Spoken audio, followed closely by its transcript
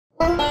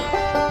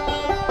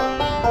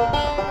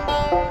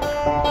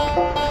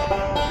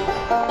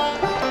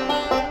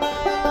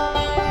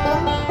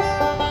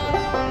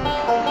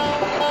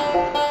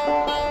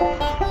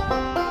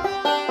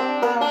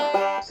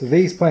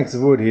these planks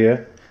of wood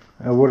here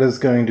are what is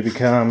going to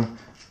become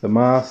the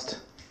mast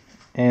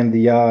and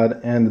the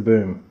yard and the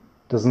boom.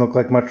 Doesn't look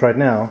like much right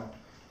now,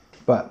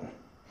 but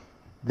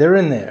they're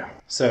in there.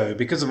 So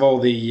because of all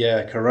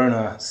the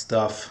corona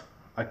stuff,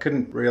 I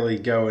couldn't really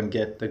go and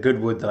get the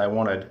good wood that I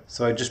wanted.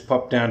 So I just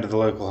popped down to the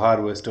local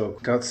hardware store.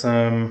 Got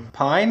some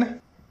pine.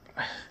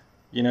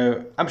 You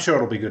know, I'm sure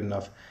it'll be good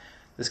enough.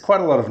 There's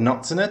quite a lot of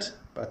knots in it,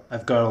 but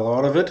I've got a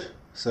lot of it.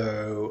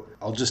 So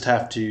I'll just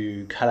have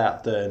to cut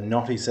out the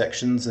knotty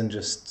sections and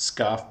just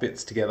scarf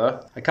bits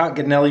together. I can't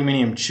get an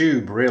aluminium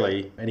tube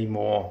really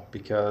anymore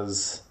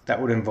because that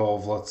would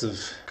involve lots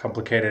of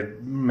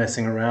complicated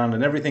messing around,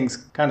 and everything's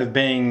kind of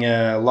being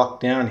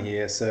locked down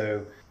here.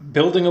 So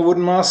building a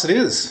wooden mast it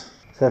is.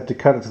 So I have to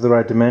cut it to the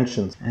right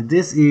dimensions. And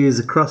this is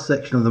a cross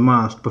section of the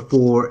mast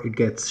before it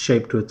gets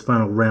shaped to its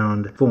final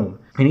round form.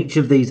 And each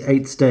of these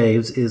 8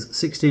 staves is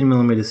 16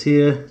 millimeters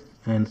here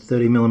and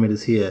 30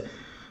 millimeters here.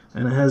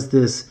 And it has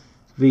this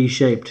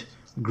V-shaped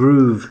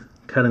groove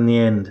cut in the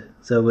end,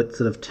 so it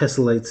sort of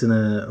tessellates in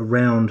a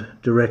round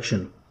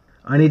direction.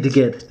 I need to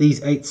get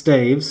these 8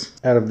 staves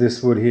out of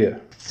this wood here.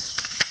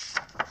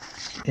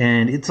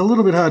 And it's a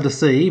little bit hard to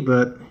see,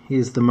 but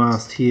here's the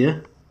mast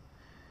here.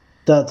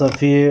 Starts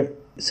off here,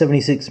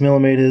 76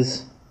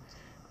 millimeters,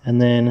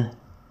 and then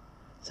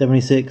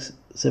 76,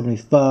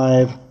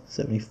 75,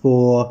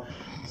 74,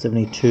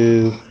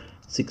 72,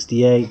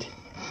 68,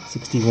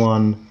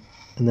 61,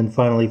 and then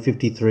finally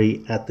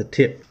 53 at the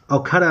tip.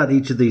 I'll cut out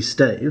each of these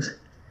staves,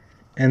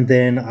 and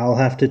then I'll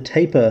have to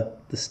taper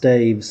the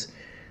staves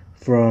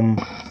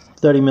from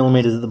 30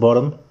 millimeters at the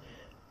bottom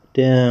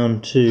down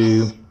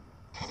to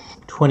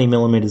 20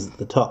 millimeters at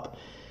the top,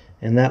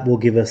 and that will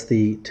give us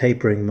the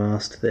tapering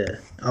mast there.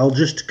 I'll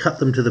just cut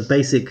them to the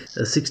basic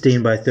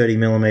 16 by 30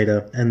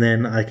 millimeter, and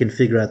then I can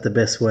figure out the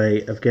best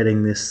way of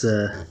getting this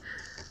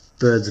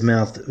bird's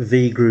mouth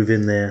V groove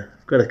in there.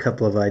 I've got a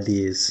couple of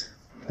ideas.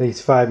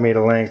 These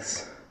 5-meter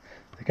lengths,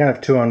 they're kind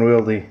of too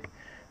unwieldy.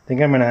 I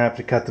think I'm going to have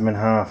to cut them in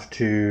half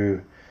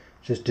to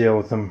just deal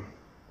with them,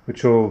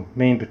 which will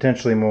mean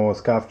potentially more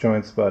scarf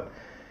joints, but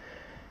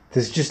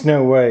there's just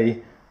no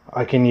way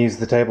I can use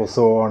the table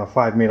saw on a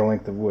 5-meter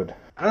length of wood.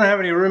 I don't have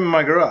any room in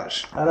my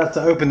garage. I'd have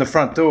to open the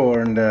front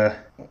door and,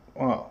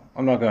 well,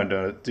 I'm not going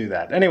to do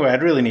that. Anyway,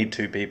 I'd really need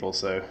 2 people,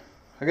 so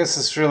I guess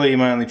it's really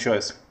my only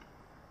choice.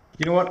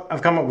 You know what?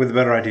 I've come up with a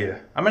better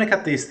idea. I'm going to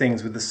cut these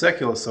things with the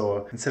circular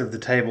saw instead of the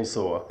table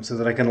saw so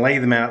that I can lay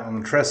them out on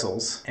the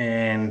trestles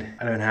and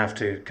I don't have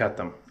to cut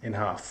them in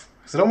half.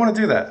 Because I don't want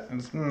to do that.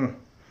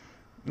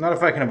 Not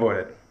if I can avoid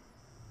it.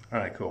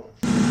 Alright, cool.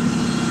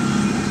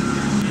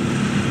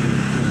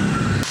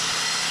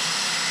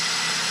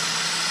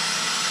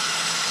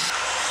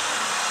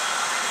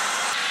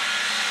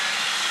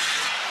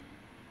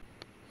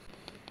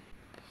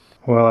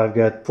 Well, I've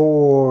got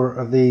 4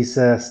 of these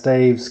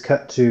staves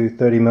cut to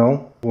 30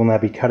 mil. Will now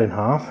be cut in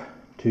half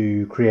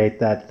to create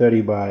that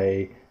 30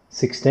 by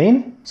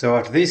 16. So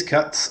after these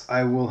cuts,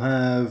 I will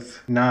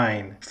have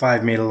 9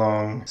 5-meter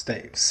long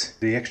staves.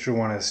 The extra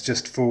one is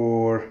just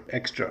for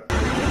extra.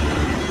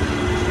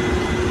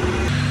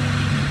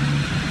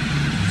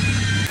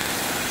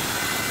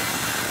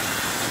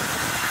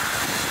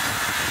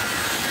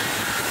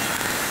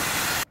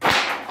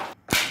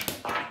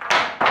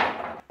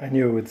 I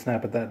knew it would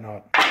snap at that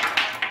knot.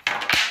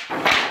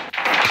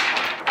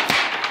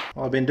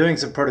 Well, I've been doing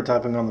some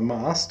prototyping on the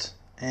mast,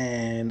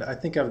 and I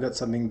think I've got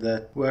something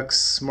that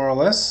works more or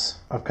less.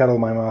 I've cut all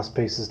my mast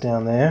pieces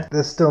down there.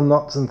 There's still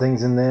knots and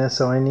things in there,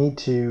 so I need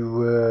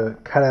to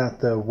cut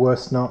out the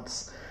worst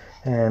knots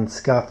and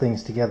scarf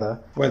things together.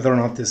 Whether or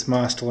not this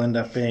mast will end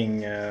up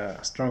being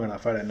strong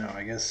enough, I don't know,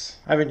 I guess.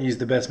 I haven't used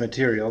the best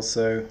materials,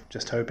 so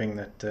just hoping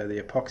that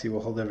the epoxy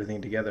will hold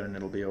everything together and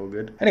it'll be all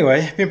good.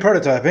 Anyway, been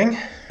prototyping.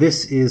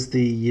 This is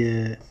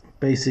the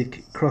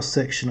basic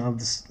cross-section of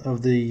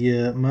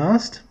the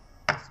mast.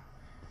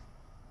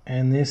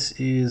 And this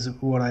is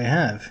what I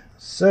have.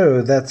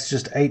 So that's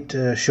just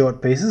 8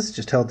 short pieces,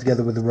 just held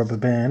together with a rubber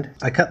band.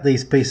 I cut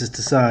these pieces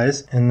to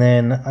size, and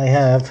then I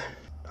have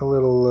a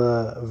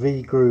little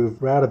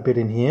V-groove router bit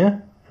in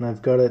here, and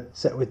I've got it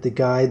set with the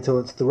guide so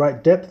it's the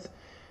right depth,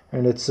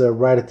 and it's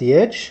right at the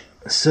edge.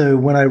 So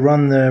when I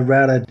run the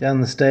router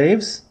down the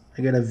staves,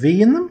 I get a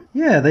V in them.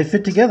 Yeah, they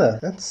fit together.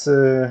 That's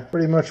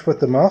pretty much what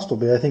the mast will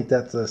be. I think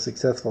that's a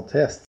successful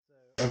test.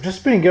 I've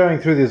just been going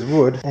through this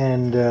wood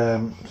and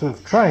sort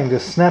of trying to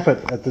snap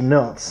it at the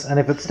knots, and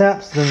if it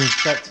snaps then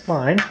that's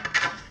fine.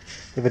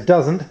 If it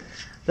doesn't,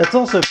 that's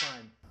also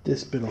fine.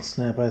 This bit will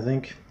snap, I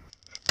think.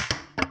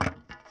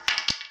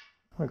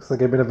 Looks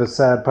like a bit of a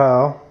sad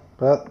pile,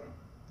 but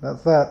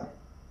that's that.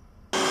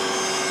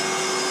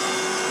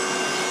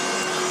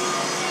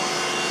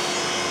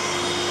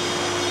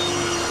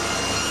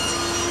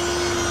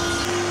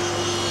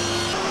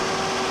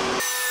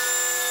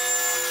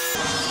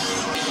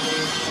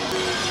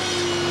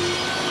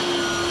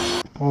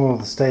 All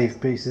the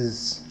stave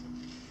pieces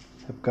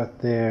have got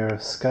their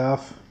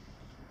scarf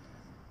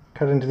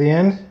cut into the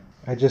end.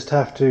 I just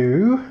have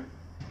to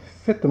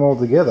fit them all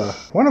together.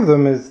 One of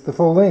them is the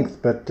full length,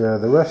 but the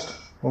rest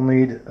We'll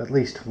need at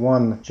least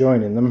one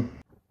joint in them.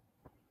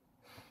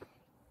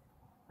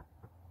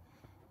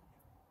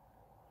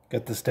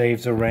 Got the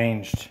staves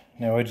arranged.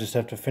 Now I just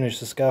have to finish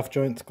the scarf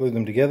joints, glue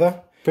them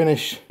together,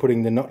 finish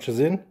putting the notches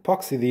in,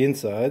 epoxy the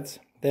insides,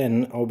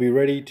 then I'll be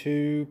ready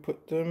to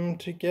put them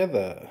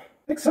together.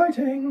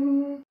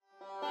 Exciting!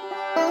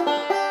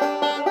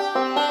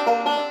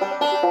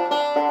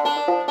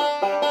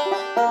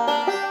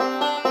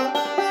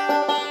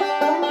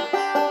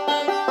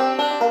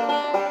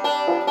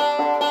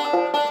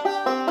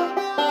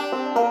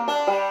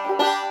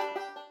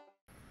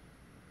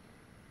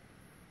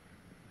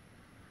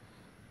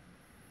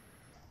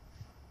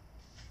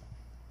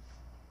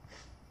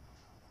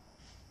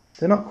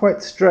 They're not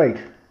quite straight,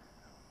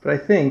 but I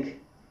think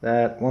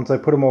that once I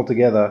put them all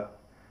together,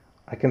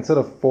 I can sort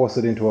of force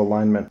it into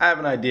alignment. I have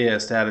an idea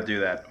as to how to do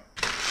that.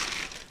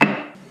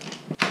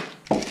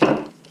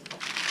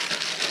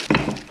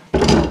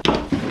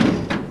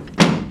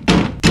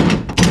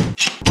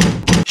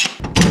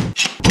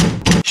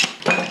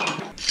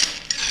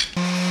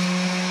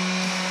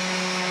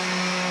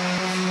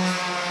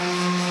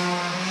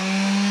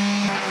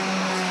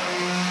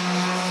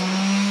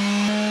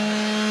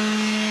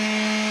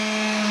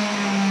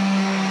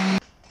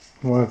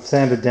 I've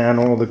sanded down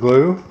all the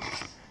glue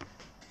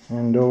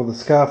and all the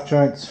scarf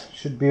joints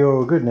should be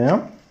all good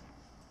now.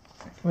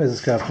 Where's the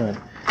scarf joint?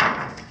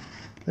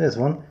 There's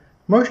one.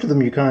 Most of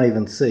them you can't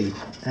even see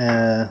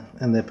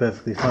and they're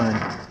perfectly fine.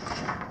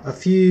 A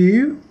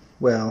few,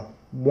 well,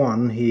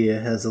 one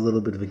here has a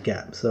little bit of a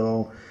gap, so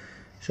I'll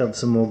shove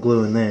some more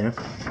glue in there.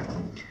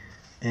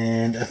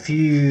 And a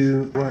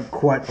few weren't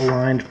quite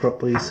aligned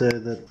properly, so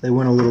that they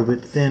went a little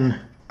bit thin.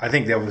 I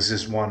think there was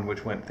just one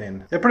which went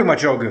thin. They're pretty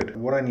much all good.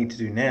 What I need to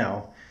do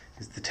now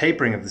is the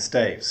tapering of the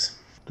staves.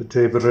 The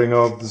tapering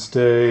of the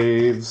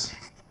staves.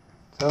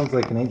 Sounds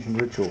like an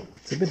ancient ritual.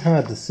 It's a bit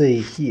hard to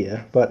see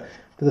here, but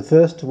for the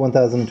first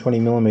 1020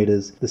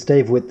 millimeters, the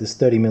stave width is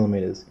 30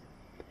 millimeters.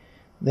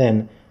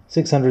 Then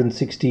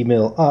 660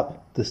 mil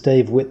up, the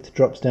stave width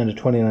drops down to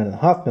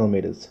 29.5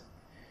 millimeters.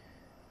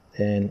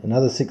 Then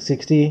another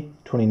 660,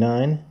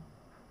 29,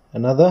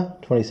 another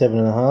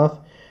 27.5,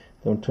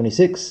 then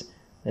 26,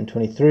 then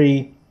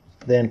 23,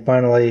 then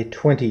finally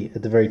 20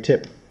 at the very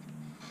tip.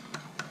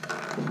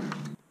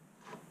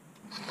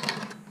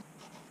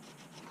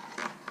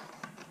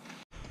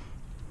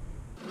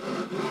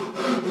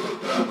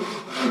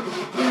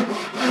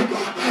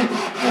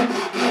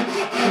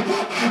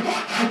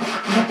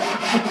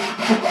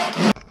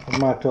 I've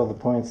marked all the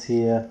points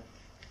here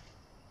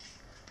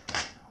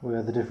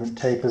where the different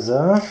tapers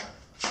are,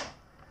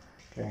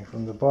 going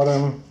from the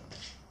bottom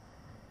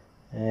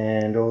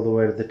and all the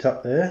way to the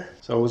top there.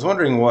 So I was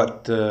wondering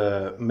what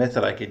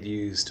method I could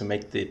use to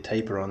make the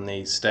taper on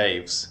these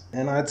staves.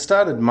 And I'd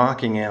started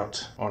marking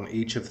out on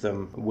each of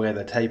them where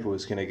the taper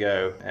was going to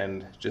go,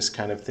 and just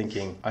kind of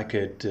thinking I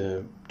could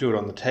do it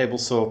on the table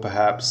saw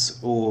perhaps,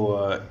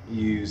 or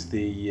use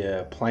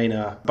the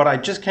planer. But I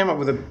just came up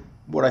with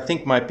what I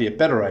think might be a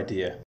better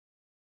idea.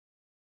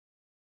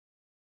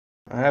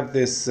 I have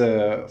this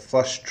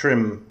flush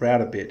trim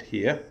router bit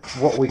here.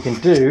 What we can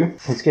do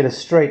is get a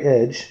straight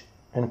edge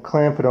and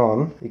clamp it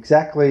on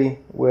exactly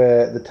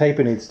where the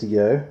taper needs to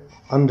go,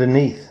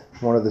 underneath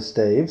one of the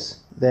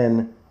staves.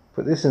 Then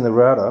put this in the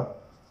router,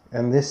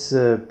 and this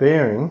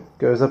bearing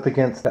goes up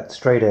against that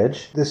straight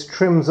edge. This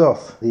trims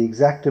off the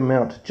exact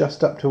amount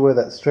just up to where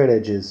that straight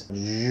edge is,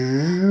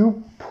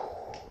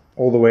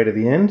 all the way to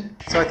the end.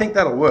 So I think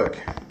that'll work.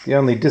 The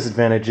only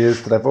disadvantage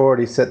is that I've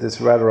already set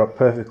this router up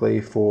perfectly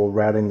for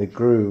routing the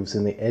grooves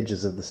in the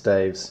edges of the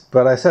staves.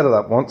 But I set it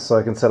up once, so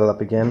I can set it up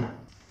again.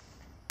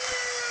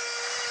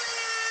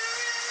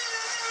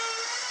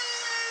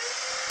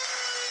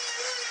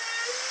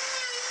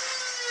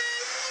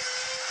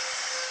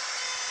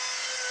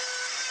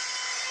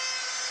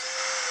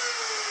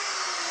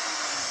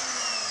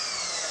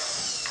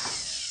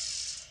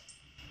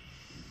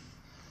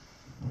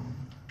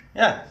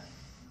 Yeah,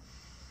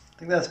 I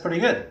think that's pretty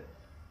good.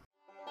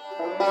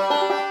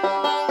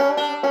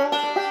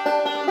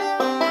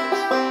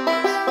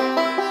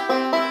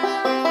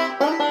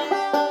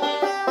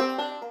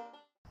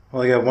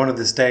 Well, I got one of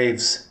the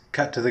staves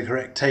cut to the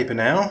correct taper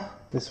now.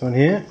 This one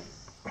here,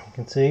 you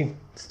can see,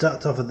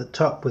 starts off at the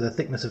top with a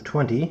thickness of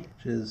 20,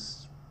 which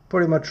is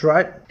pretty much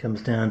right.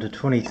 Comes down to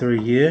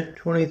 23 here,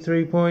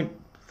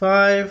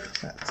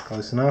 23.5, that's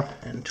close enough,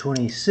 and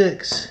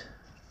 26.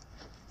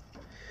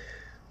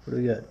 What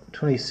do we got?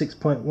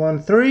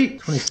 26.13,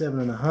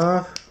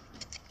 27.5,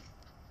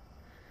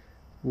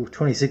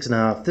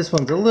 26.5. This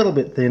one's a little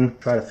bit thin.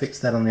 Try to fix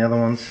that on the other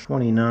ones.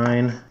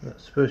 29.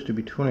 That's supposed to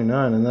be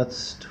 29, and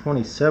that's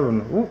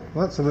 27. Ooh,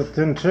 that's a bit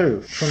thin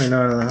too.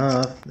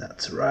 29.5.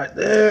 That's right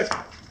there.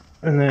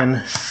 And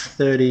then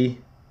 30.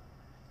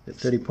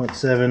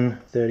 30.7,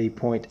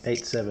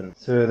 30.87.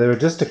 So there are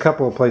just a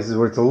couple of places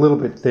where it's a little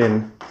bit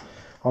thin.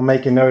 I'll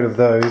make a note of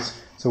those.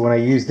 So when I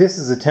use this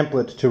as a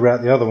template to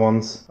route the other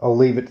ones, I'll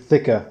leave it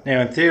thicker.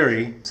 Now in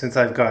theory, since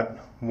I've got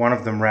one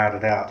of them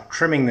routed out,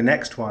 trimming the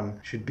next one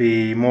should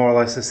be more or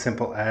less as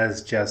simple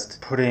as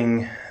just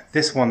putting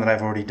this one that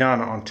I've already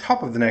done on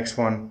top of the next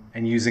one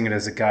and using it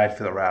as a guide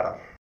for the router.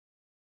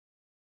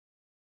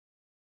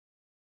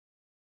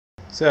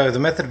 So the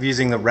method of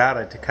using the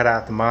router to cut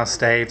out the mast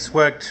staves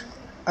worked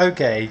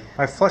okay.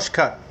 My flush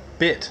cut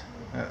bit,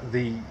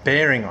 the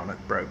bearing on it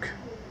broke.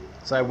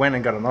 So I went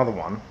and got another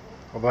one,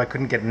 although I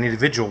couldn't get an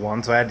individual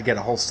one, so I had to get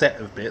a whole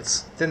set of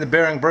bits. Then the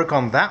bearing broke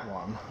on that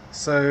one,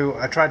 so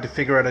I tried to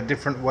figure out a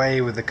different way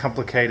with a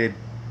complicated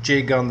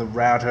jig on the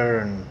router,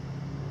 and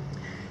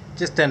it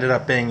just ended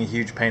up being a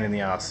huge pain in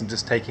the ass and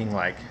just taking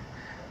like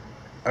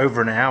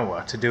over an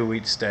hour to do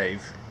each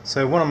stave.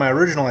 So one of my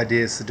original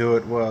ideas to do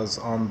it was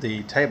on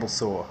the table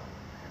saw,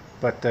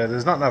 but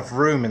there's not enough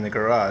room in the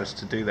garage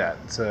to do that,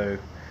 so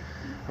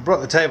I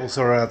brought the table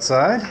saw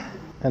outside,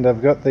 and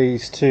I've got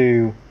these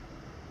two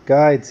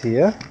guides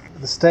here.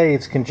 The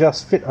staves can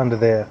just fit under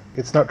there.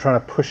 It's not trying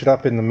to push it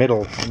up in the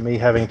middle and me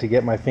having to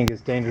get my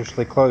fingers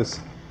dangerously close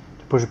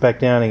to push it back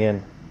down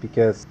again,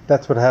 because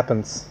that's what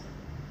happens.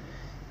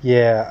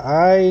 Yeah,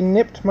 I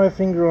nipped my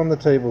finger on the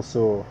table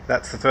saw.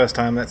 That's the first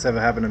time that's ever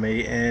happened to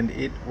me, and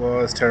it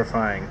was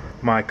terrifying.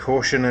 My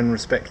caution and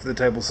respect for the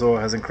table saw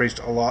has increased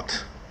a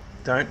lot.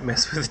 Don't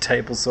mess with the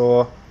table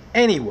saw.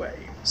 Anyway,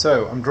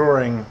 so I'm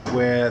drawing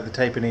where the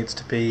taper needs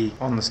to be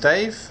on the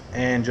stave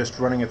and just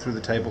running it through the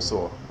table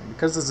saw.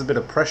 Because there's a bit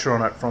of pressure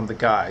on it from the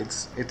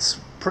guides, it's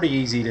pretty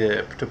easy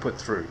to put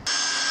through.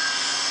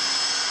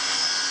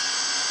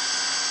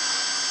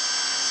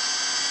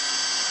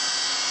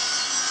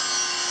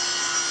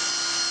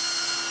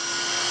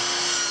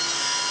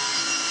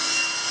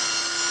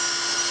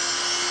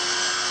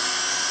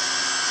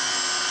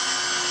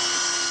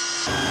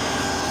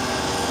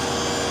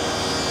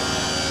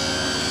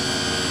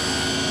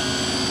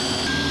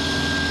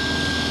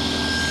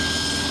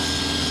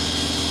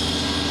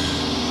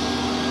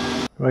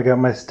 I got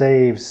my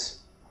staves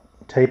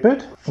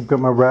tapered. I've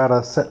got my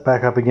router set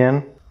back up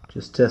again.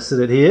 Just tested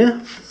it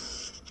here.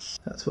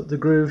 That's what the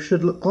groove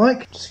should look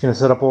like. Just going to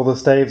set up all the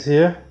staves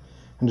here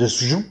and just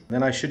zoom.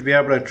 Then I should be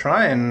able to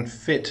try and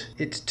fit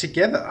it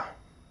together.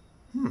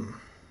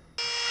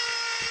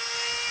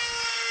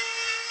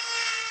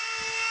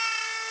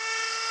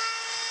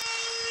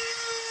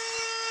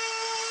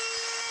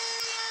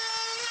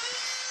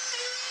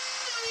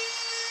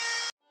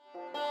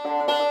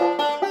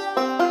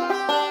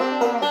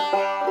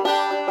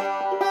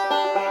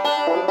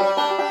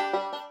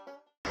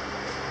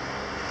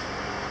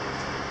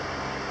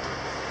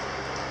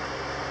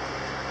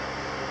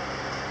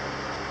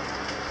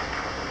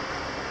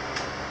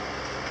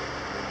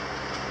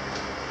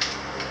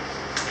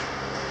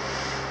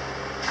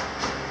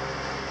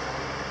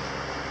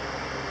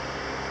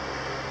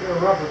 A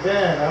rubber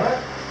band on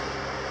it.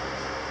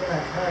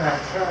 Gonna kind of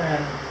try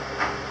and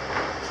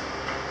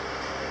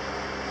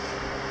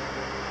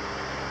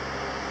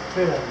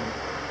fit it.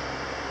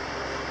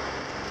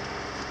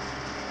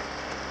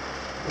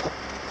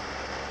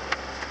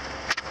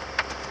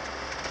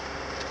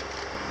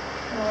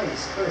 How are you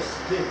supposed to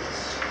do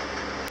this?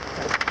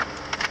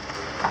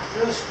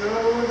 Just go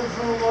with it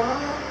for a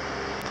while.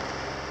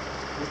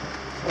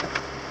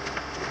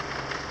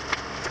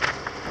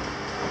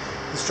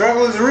 The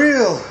struggle is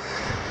real.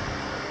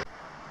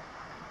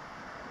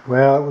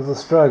 Well, it was a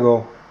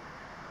struggle,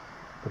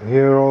 but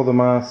here are all the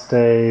mast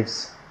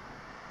staves,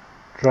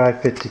 dry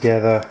fit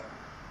together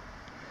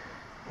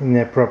in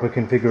their proper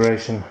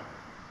configuration.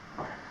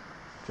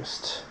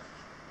 Just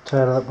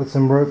tied it up with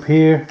some rope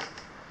here,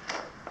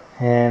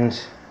 and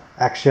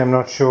actually I'm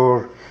not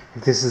sure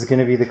if this is going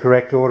to be the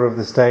correct order of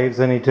the staves.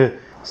 I need to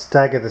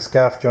stagger the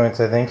scarf joints,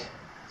 I think.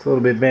 It's a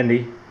little bit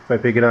bendy if I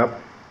pick it up,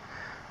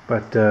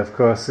 but of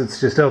course it's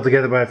just held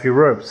together by a few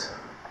ropes.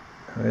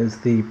 There's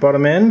the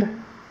bottom end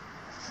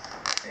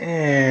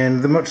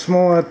and the much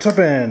smaller top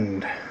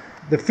end.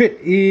 The fit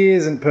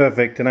isn't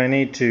perfect, and I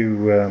need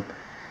to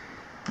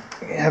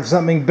have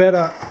something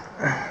better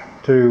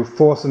to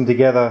force them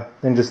together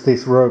than just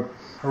this rope.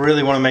 I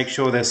really want to make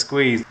sure they're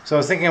squeezed, so I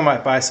was thinking I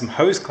might buy some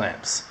hose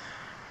clamps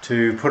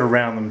to put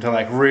around them to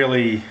like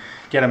really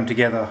get them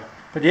together.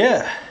 But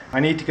yeah, I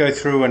need to go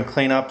through and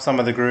clean up some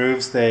of the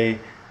grooves. They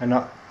are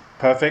not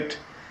perfect,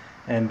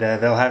 and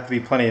there'll have to be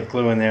plenty of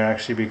glue in there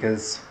actually,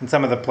 because in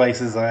some of the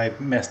places I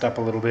messed up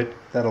a little bit.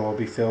 That'll all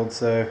be filled.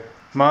 So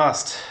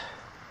mast.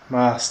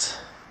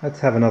 Let's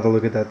have another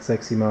look at that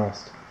sexy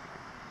mast.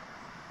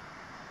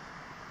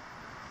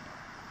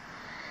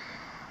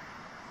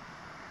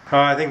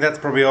 I think that's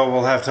probably all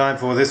we'll have time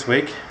for this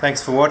week.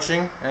 Thanks for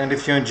watching, and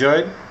if you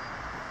enjoyed,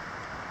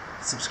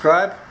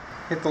 subscribe,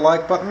 hit the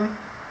like button.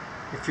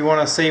 If you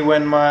want to see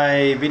when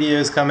my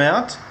videos come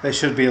out, they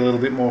should be a little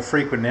bit more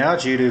frequent now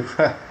due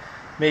to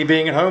me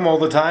being at home all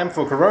the time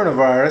for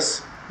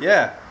coronavirus.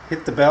 Yeah,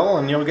 hit the bell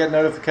and you'll get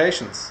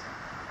notifications.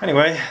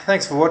 Anyway,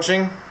 thanks for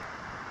watching.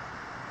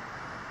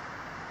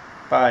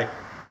 Bye.